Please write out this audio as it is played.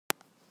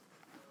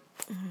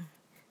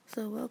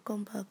So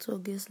welcome back to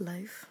August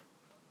Life.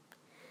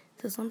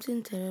 So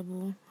something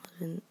terrible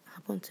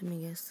happened to me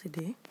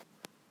yesterday.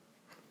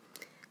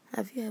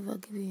 Have you ever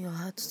given your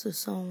heart to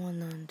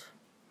someone and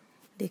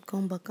they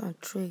come back and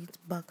throw it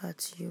back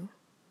at you?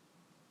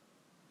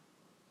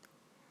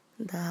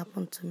 That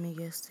happened to me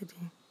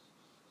yesterday.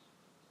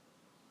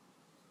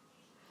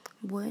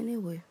 But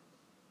anyway,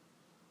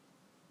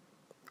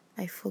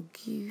 I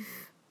forgive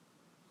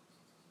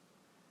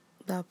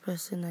that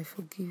person. I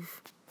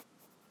forgive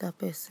that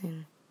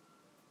person.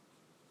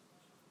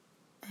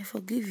 I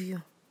forgive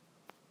you.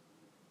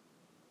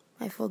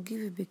 I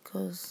forgive you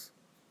because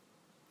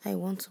I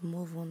want to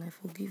move on. I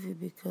forgive you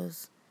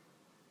because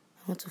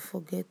I want to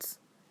forget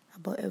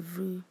about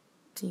everything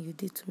you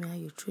did to me, how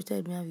you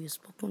treated me, how you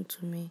spoken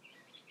to me.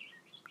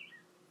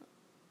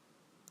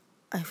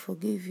 I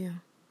forgive you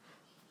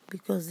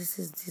because this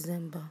is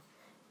December.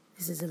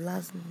 This is the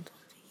last month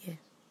of the year.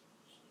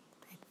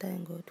 I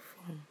thank God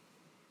for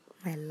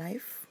my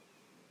life.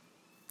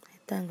 I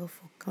thank God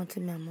for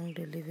counting me among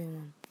the living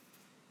one.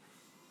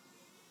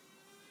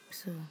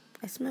 So,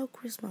 I smell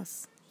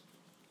Christmas.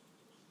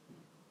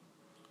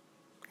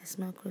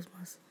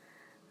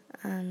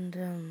 And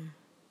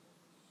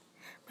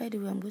by the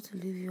way, I'm going to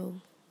leave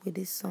you with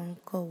this song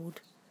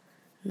called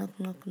Knock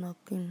Knock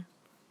Knocking on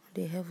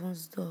the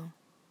Heaven's Door.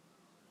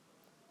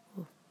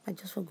 Oh, I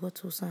just forgot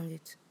to sing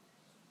it.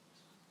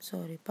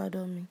 Sorry,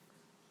 pardon me.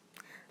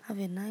 Have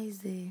a nice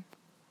day.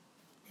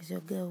 It's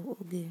your girl,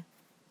 Oge.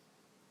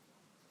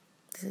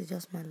 This is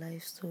just my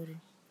life story.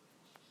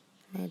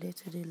 My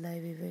day-to-day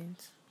life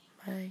events.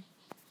 Bye.